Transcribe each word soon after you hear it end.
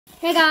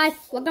Hey guys,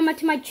 welcome back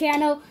to my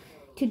channel.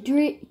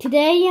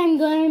 Today I'm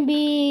going to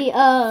be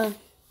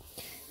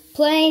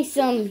playing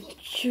some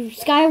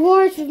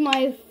Skywars with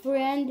my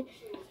friend.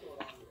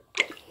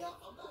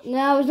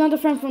 No, it's not the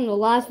friend from the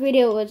last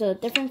video, it was a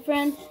different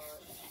friend.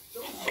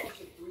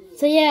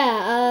 So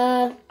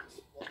yeah,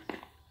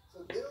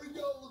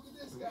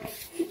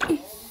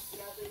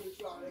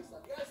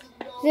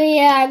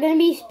 I'm going to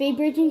be speed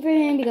bridging for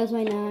him because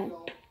why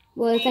not?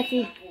 Well, it's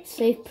actually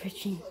safe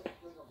bridging.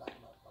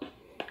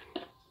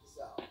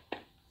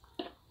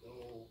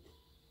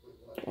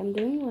 I'm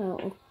doing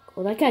well.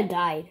 Oh, that guy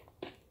died.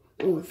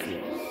 Oof.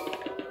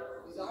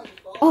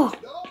 Oh.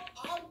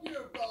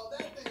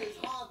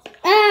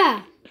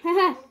 Ah!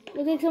 Haha.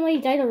 Looks like somebody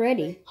died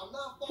already.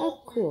 How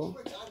cool.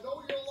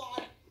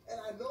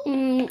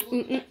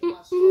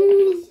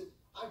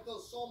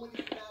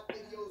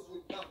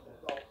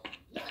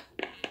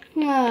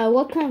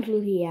 What kind of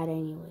loot he had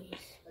anyways?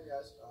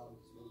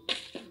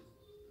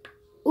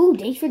 Ooh,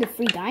 thanks for the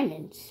free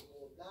diamonds.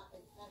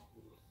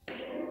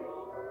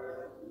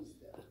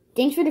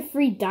 Thanks for the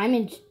free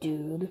diamonds,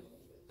 dude.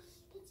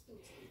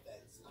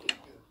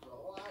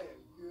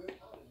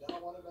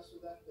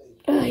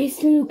 He's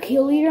the new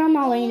kill leader. I'm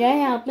not letting that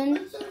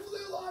happen.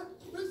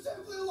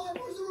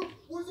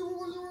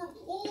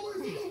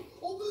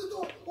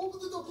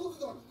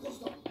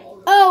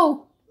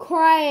 Oh,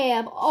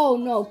 crap. Oh,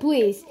 no,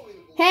 please.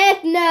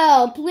 Heck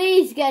no.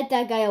 Please get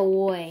that guy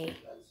away.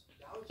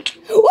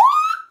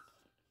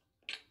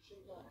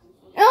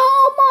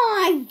 Oh,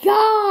 my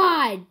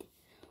God.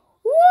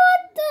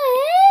 What the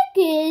heck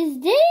is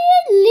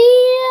that,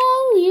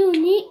 Leo?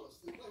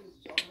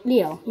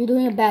 Leo, you're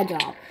doing a bad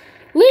job.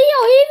 Leo,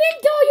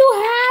 even though you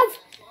have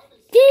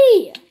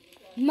the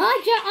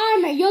Maja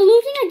armor, you're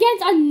losing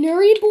against a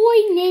nerdy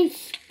boy named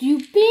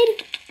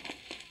Stupid?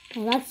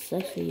 Oh, that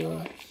sucks for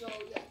you.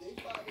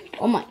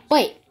 Oh my,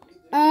 wait.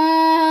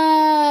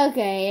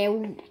 Okay, I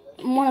want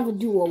to have a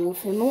duel with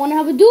him. And I'm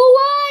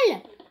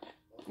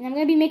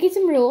going to be making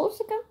some rules,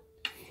 okay?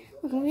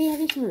 We're going to be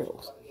having some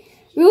rules.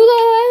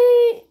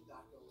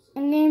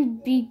 I'm going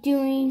to be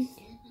doing...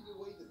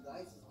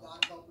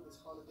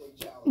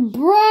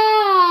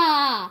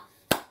 Bruh!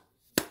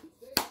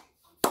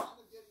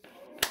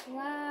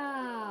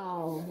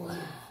 Wow.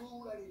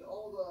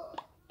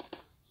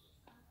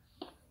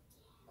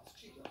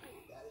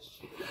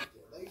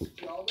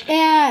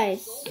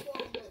 Yes.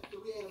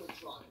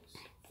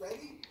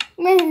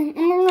 I'm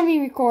going to be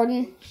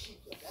recording.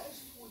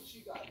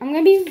 I'm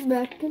going to be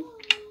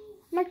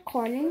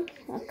recording.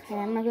 Okay,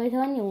 I'm not going to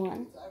tell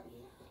anyone.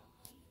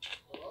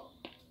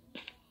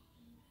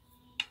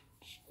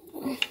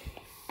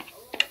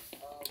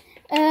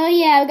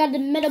 Yeah, I got the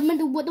middle with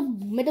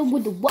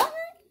the what?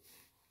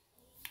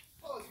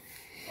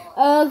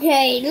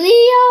 Okay,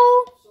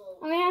 Leo.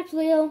 I'm gonna ask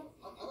Leo.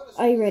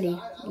 Are you ready?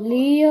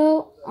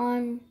 Leo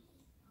on.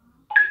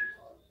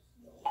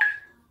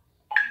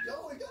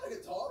 Yo, we got a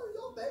guitar?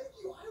 Yo, thank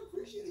you. I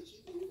appreciate it.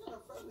 You're kind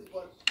of friendly,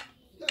 but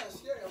you're kind of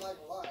scary. I'm not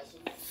gonna lie.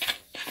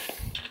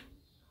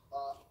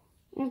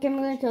 Okay, I'm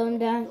gonna tell him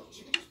that.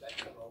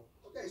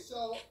 Okay,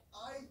 so I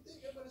think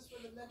I'm gonna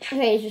spend the next.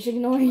 Okay, he's just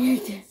ignoring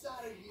it.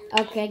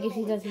 Okay, I guess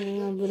he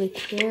doesn't really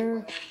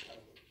care.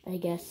 I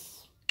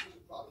guess.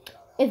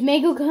 If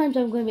Mego comes,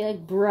 I'm gonna be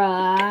like,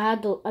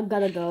 bruh, I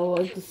gotta go.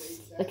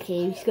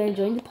 Okay, he's gonna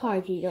join the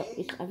party.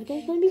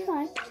 Everything's gonna be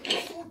fine.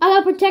 I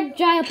got protect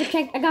Gile,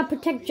 I got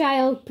protect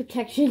Gile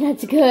protection.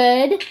 That's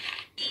good.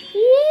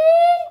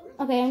 Yeah.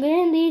 Okay, I'm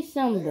gonna leave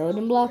some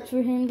building blocks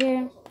for him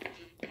there.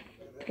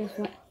 Guess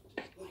what?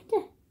 What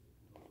the?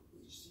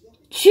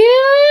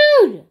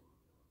 Dude!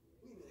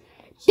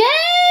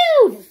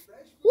 Dude!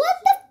 What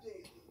the?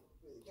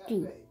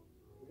 Dude.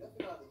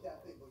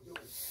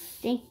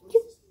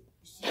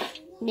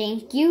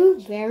 Thank you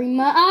very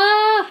much. We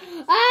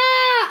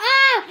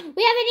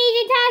have an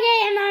easy target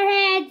in our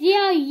heads.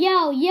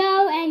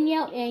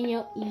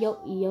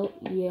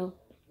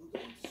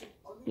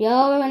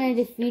 Yo, we're gonna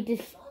defeat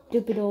this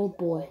stupid old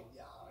boy.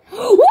 Wait,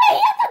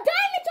 he has a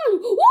diamond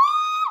sword!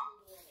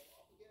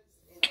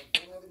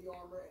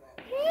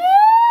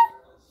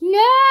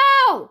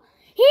 No!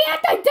 He has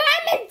the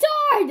diamond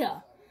sword!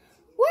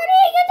 Where did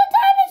he get the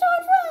diamond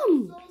sword from?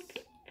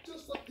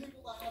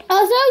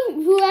 Also,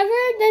 whoever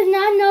does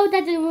not know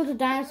that there was a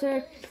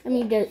dinosaur,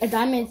 a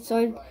diamond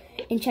sword,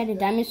 enchanted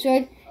diamond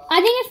sword, I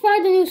think it's part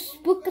of the new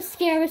Spook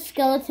Scare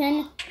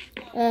Skeleton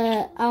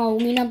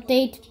Halloween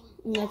update.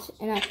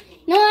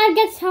 I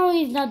guess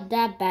Halloween's not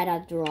that bad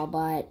after all,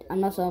 but I'm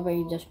not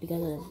celebrating just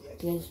because of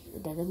his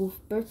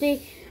birthday.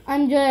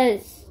 I'm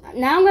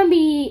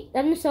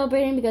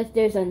celebrating because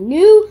there's a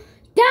new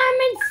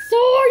diamond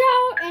sword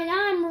out, and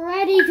I'm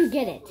ready to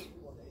get it.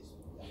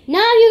 Now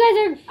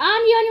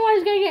I'm the only one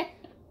who's gonna get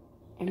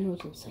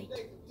emeralds in sight.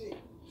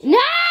 No,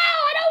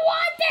 I don't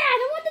want that. I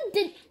don't want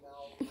the.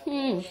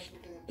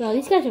 Bro,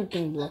 these guys are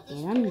getting lucky,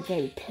 and I'm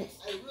very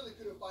pissed.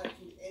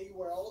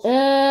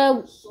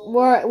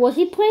 Was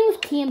he playing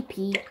with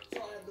TMP?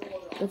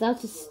 Without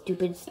the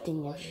stupidest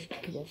thing ever.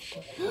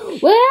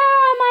 Where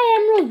are my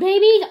emeralds,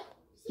 baby?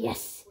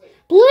 Yes,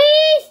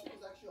 please.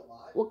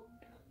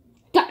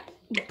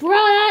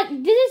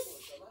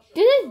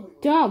 is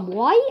dumb.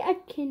 Why I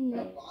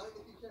cannot?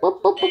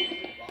 Boop, boop, boop.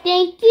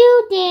 Thank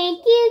you,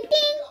 thank you,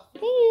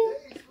 thank you.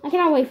 I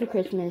cannot wait for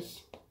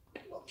Christmas.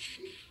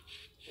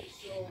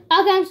 Okay,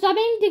 I'm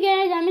stopping to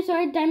get a diamond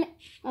sword.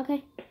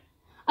 Okay.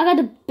 I got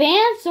the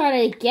band sword,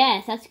 I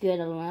guess. That's good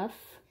enough.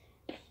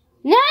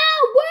 Now,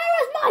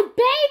 where is my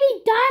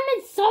baby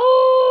diamond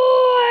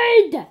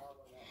sword?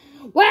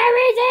 Where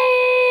is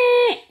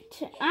it?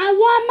 I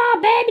want my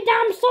baby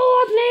diamond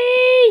sword,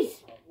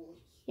 please.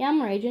 Yeah,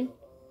 I'm raging.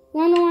 You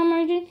wanna know why I'm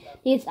raging?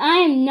 Because I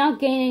am not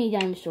getting any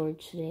diamond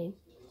swords today.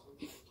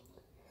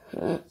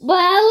 But at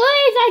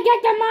least I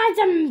get to mine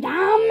some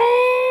diamond.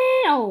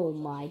 Oh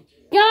my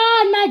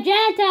God,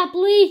 Magenta,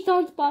 please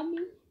don't spot me.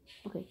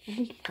 Okay, I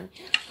think it's fine.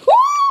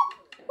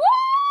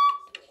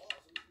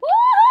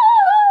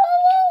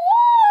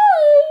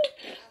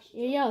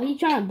 Yo, he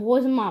trying to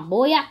poison my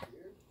boy.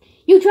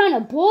 You trying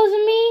to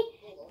poison me?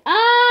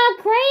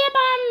 Crap,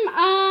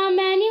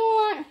 man, you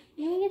want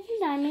to get some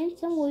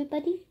diamonds? Don't worry,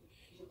 buddy.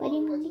 Buddy,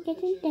 I'm gonna get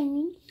some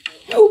diamonds.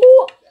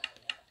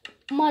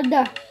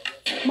 Mother.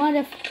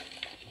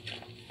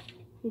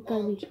 You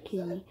gotta be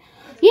kidding me.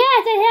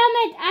 Yes, a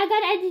helmet. I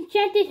got an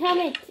enchanted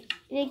helmet.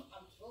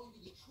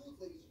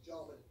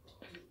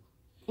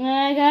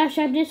 I gotta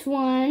shove this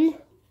one.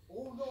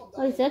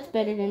 At least that's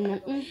better than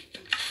nothing.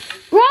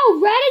 Bro,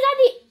 red is on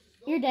the...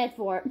 You're dead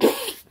for it.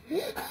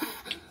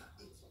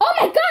 Oh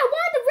my God,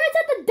 one of the reds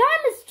had the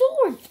diamond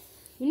sword.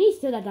 We need to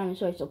steal that diamond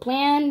sword. So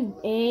plan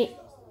A.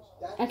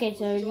 Okay,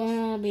 so we're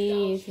gonna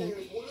be...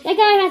 That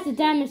guy has the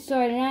diamond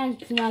sword and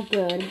that's not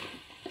good.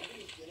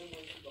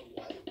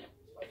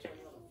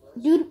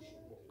 Dude!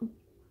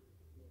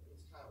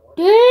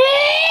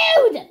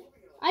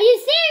 Are you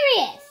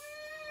serious?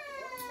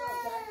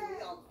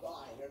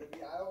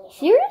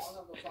 Serious?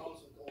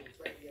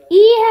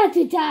 He had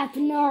to die for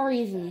no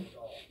reason.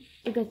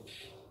 Because...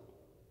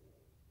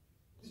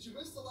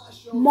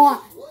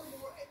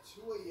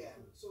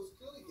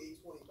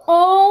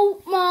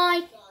 Oh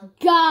my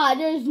God,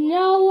 there's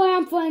no way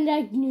I'm finding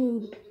that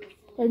noob.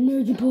 That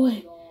nerdy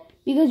boy.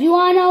 Because you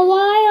wanna know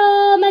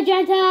why?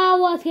 Magenta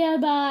was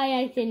killed by...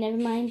 I say never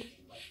mind.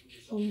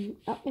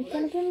 Up in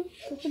front of him,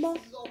 first of all.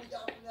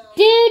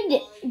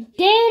 Dude,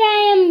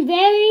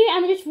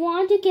 I just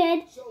want to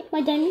get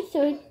my diamond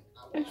sword.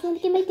 I just want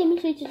to get my diamond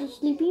sword to just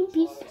sleep in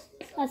peace.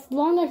 As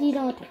long as you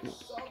don't attack me.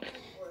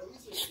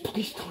 Just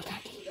please don't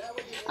attack me.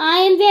 I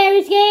am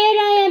very scared,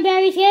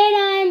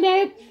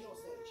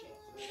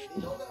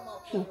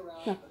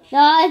 No,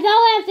 that's not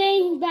what I'm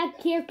saying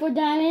back here for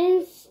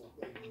diamonds.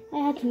 I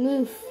had to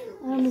move.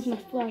 I don't move my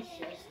flash.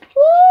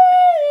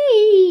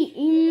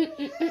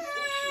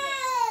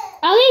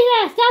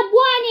 Alisa, stop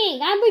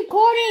whining! I'm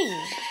recording!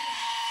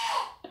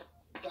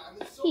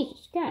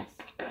 Jesus Christ.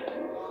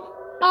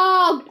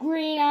 Oh,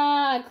 green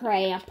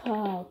crap.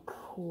 Oh,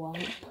 crap.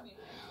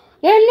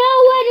 There's no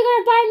way they're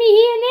gonna find me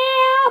here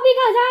now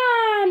because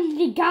I'm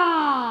the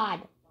god!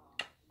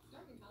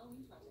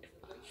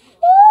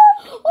 Oh,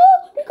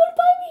 they're gonna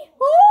find me!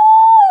 Oh,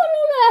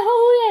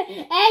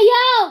 hey,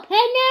 yo!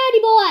 Hey,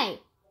 nerdy boy!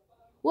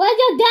 Where's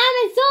your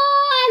diamond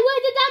sword?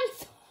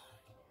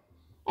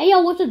 Hey,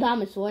 yo, what's the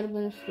diamond sword? I'm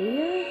gonna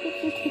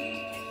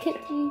see here.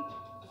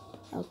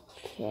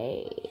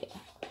 Okay.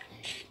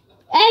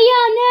 Hey, yo,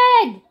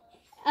 nerd!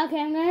 Okay,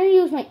 I'm gonna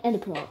use my ender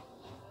pearl.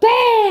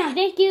 Bam!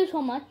 Thank you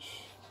so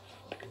much.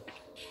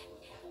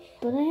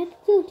 But I have to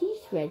do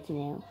these reds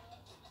now.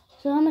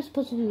 So how am I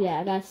supposed to do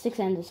that? I got 6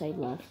 andesite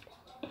left.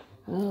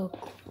 Oh,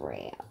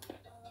 crap.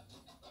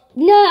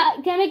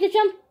 No, can I make the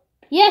jump?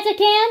 Yes, I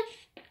can.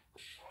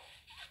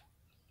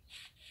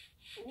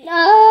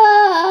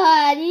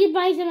 I need to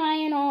buy some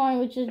iron ore,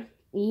 which is...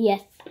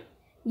 Yes.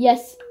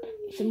 Yes.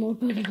 Some more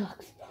building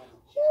blocks.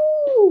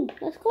 Woo!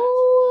 Let's go.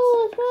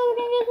 Let's go. We're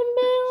gonna get some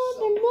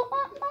building.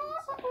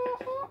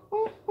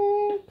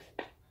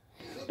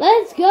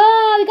 Let's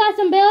go. We got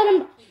some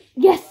building.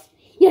 Yes.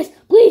 Yes.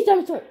 Please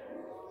don't sword.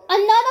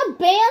 Another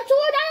band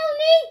sword? I don't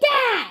need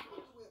that.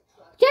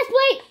 Just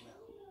wait.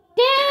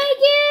 Thank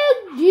you,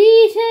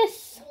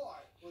 Jesus.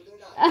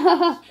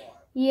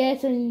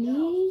 Yes, I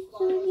need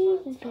to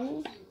use it.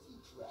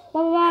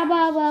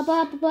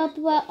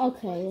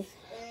 Okay.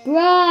 Bro,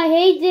 I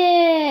hate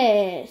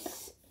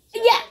this.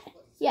 Yeah.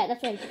 Yeah,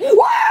 that's right.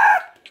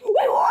 What?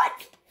 Wait,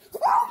 what?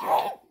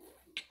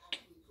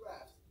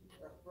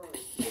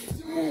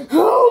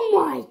 Oh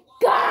my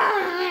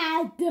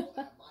God.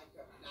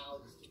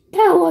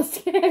 That was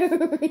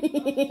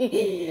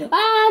scary.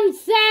 I'm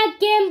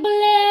second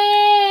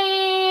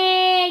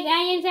place.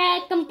 I am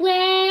second place.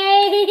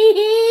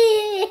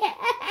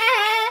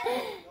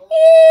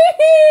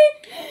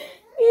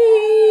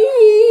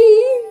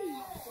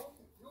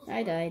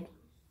 I died.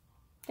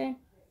 Okay.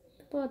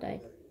 People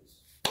died.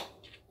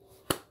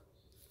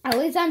 At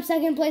least I'm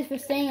second place for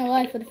staying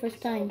alive for the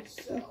first time.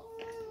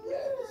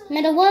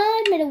 Medal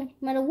what?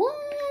 Medal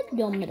what?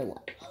 Yo, medal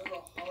what?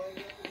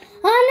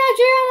 I'm not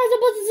sure how I'm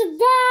supposed to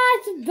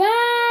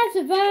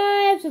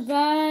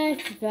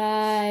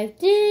survive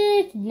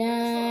this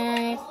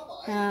night.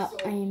 How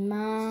am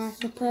I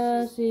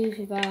supposed to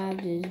survive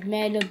this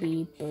metal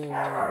beeper?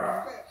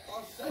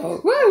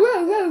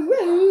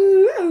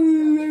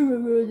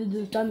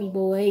 Dummy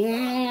boy.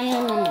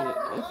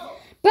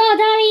 Bro,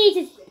 Tommy,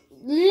 just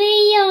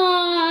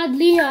Leo.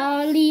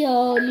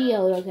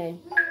 Okay.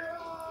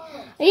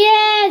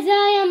 Yes,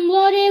 I am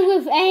loaded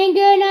with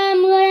anger, and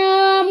I'm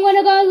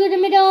gonna go to the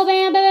middle.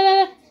 I'm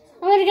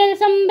gonna get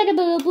some better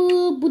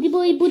booty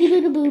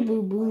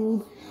boy.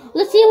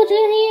 Let's see what's in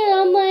here.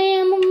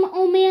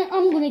 Oh man,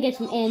 I'm gonna get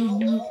some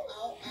end.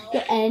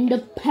 The end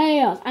of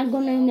payoff. I'm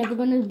never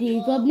gonna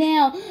give up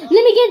now. Let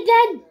me get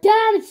that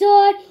diamond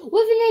sword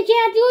with an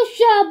chance to a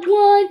sharp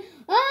one.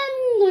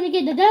 I'm gonna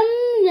get the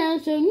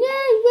diamond sword.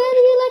 Yeah,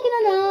 whether you like it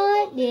or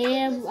not.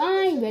 Yeah,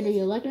 whether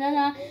you like it or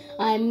not.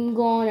 I'm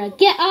gonna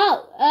get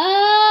out.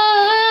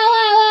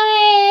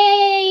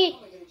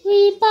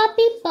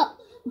 Beep pop.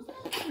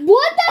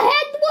 What the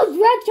heck was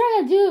Red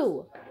trying to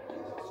do?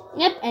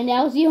 Yep, and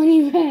that was the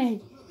only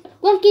Red.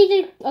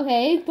 Funky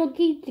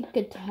the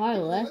guitar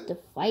left to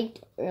fight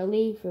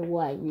early for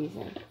what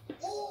reason?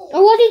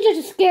 Or was he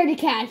just a scaredy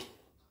cat?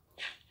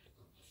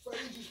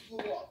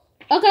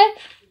 Okay,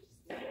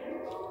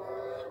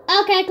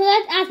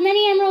 collect as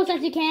many emeralds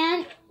as you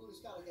can.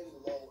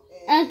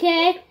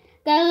 Okay,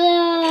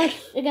 got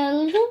a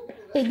little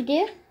baby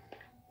deer.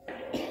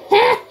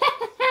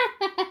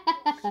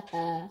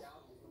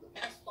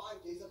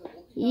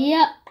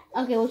 Yep.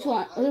 Okay, which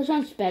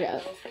one's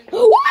better?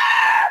 No!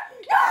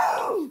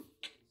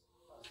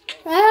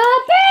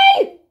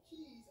 Happy!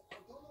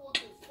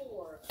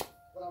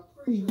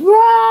 Bruh!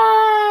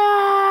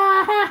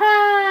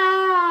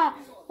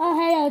 Oh,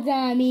 hello,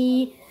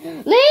 Tommy.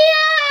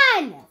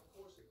 Leon!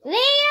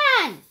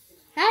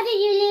 How did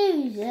you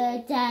lose?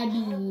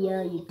 Tommy,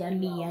 you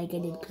dummy, I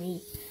get it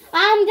clean.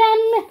 I'm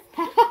dumb.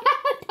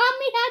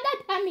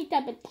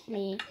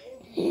 Tommy.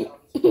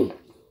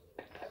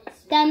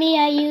 Tommy,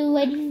 are you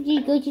ready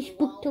to go to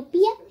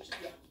Spooktopia?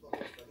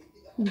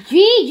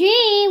 GG!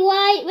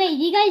 Why? Wait,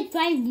 you guys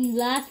find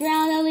last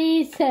round at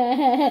least?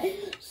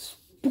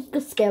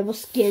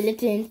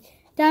 Skeletons.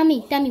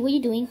 Tommy, what are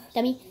you doing?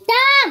 Tommy!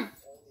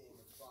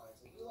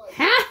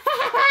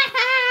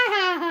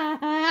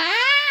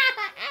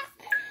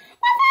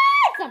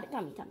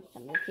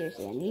 Tommy,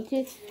 seriously, I need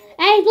to.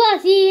 And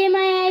plus, he hit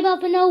my eyeball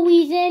for no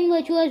reason,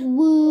 which was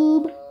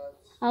woob.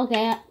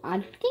 Okay, I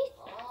think.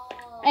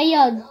 Hey, yo,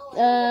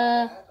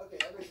 yeah,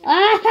 I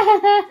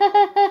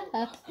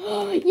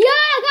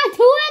got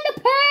 2 ender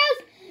pearls,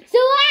 so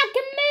I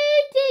can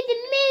move to the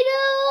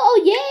middle. Oh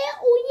yeah,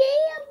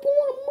 I'm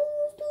gonna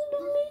move to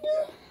the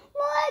middle.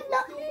 Like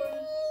that, I'm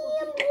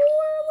gonna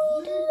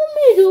move to the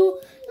middle.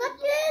 Like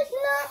this,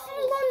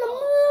 I'm gonna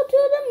move to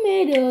the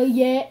middle,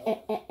 yeah.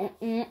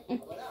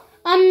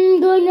 I'm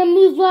gonna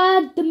move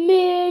like the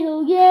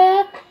middle,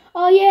 yeah.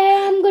 Oh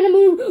yeah, I'm gonna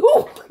move.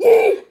 Oh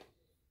yeah.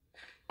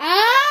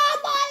 Oh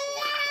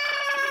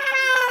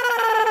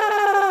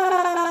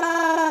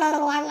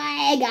my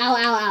leg! Ow,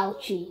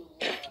 ouchie.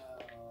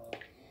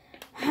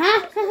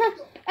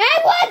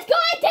 Everyone's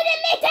going to the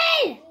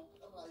meeting!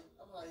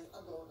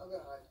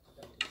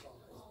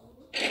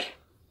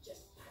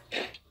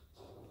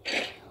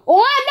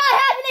 Oh, I'm not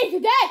having it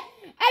today!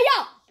 Hey, yo!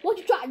 What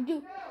you trying to do?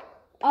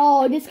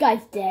 Oh, this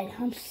guy's dead.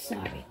 I'm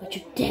sorry, but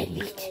you're dead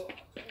meat.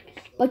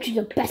 But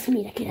you're the best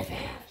meat I could ever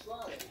have.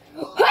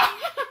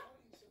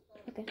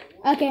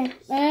 Okay.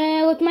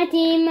 With my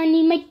team. I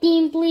need my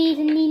team, please.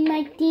 I need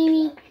my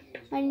teamie.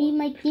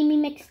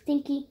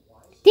 McStinky.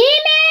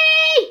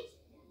 Teammate!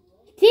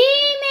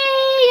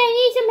 I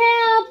need some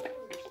help.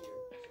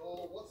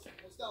 What's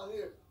down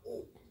here?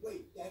 Oh,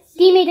 wait, that's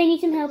Teammate, I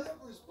need some help.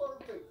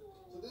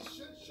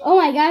 Oh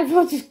my God,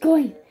 everyone's just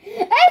going.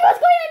 Everyone's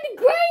going on the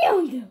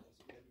ground.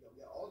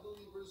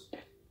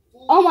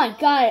 Oh my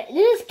God,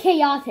 this is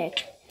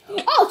chaotic.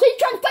 Oh, so you're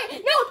trying to fight?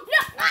 No.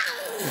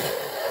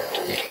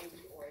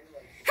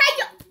 Hey,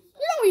 yo,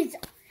 Louise,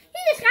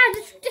 this guy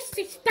just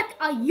disrespect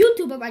a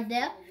YouTuber right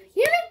there.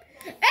 You hear me?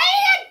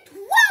 And 12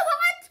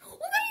 hearts,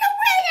 we're gonna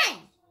win.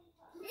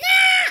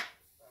 Nah.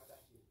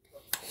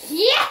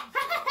 Yeah.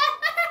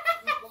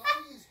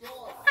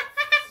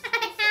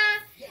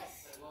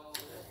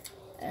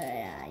 I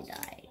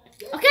died.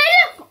 Okay,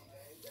 look.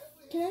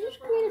 Can I just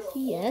create a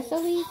CS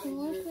at least? I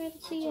want to create a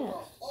CS.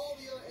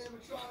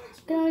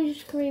 Can I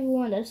just create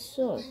one that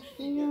sucks,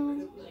 you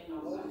know?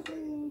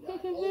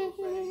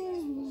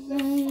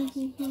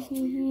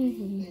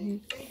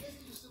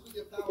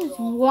 Just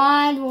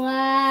one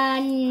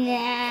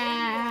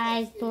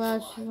nice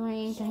plus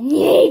range. I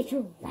need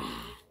to rap.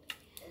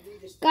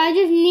 I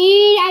just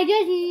need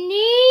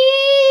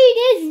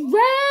this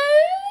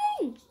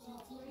range.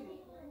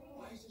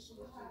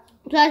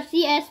 Plus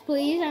CS,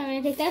 please. I'm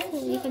gonna take that.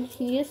 Please, I just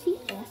need a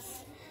CS.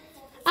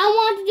 I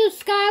want to do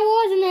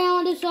skywars and then I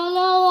want to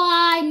solo.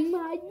 I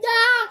might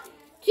not.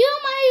 Too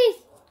many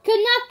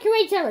could not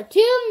create server.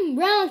 Too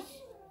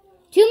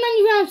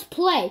many rounds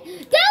play.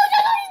 That was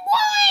only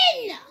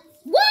one.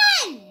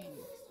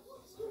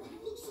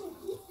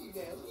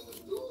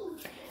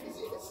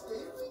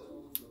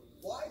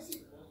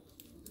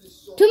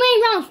 Too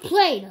many rounds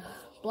played.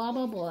 Blah,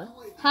 blah, blah.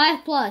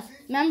 Hive Plus.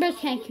 Members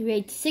can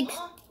create 6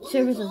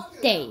 servers a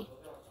day.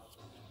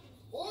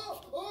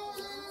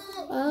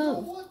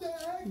 Oh.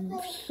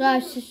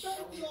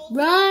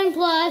 Run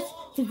Plus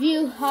to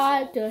view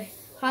the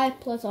Hive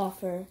Plus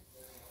offer.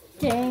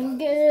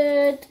 Dang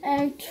it.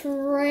 And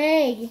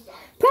Trey.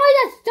 Probably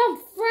that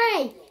dumb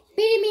Frey.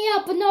 Beating me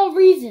up for no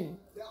reason.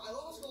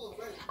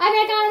 I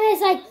mean,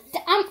 it's like,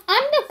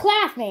 I'm the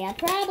classmate.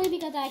 Probably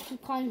because I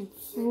keep calling him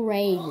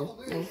Frey.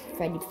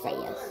 Freddy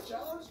Freyas.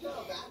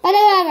 But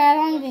I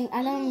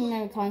don't even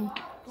ever call him.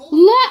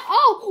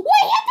 Oh,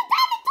 wait, hit the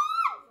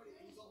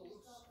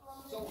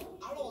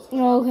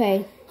diamond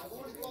sword!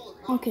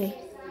 Okay.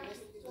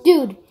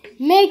 Dude,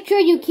 make sure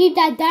you keep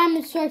that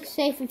diamond sword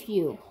safe with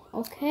you.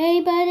 Okay,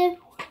 buddy?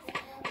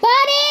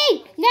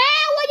 Buddy!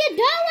 Now, what are you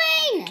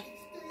doing?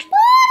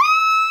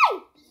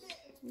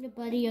 Your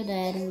buddy, you're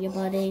dead. Your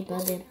buddy.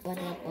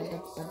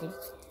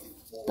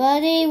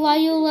 Buddy, why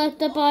you left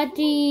the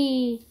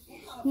body?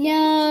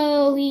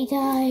 No, he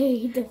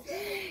died. No!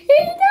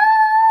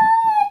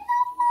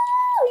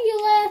 You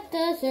left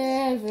the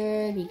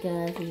server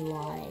because he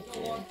wanted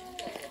to.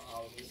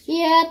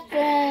 Yep,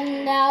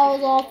 and that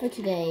was all for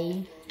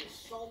today.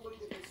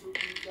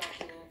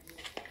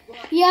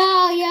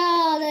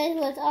 Yo, this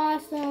was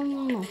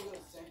awesome.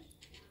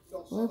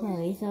 Well,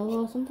 probably so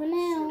awesome for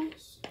now.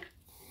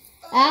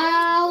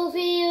 I'll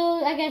see you,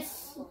 I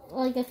guess,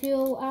 like a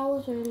few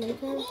hours or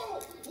later.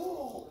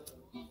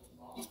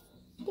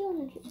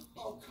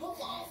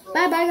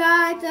 Bye bye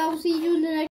guys, I'll see you in the next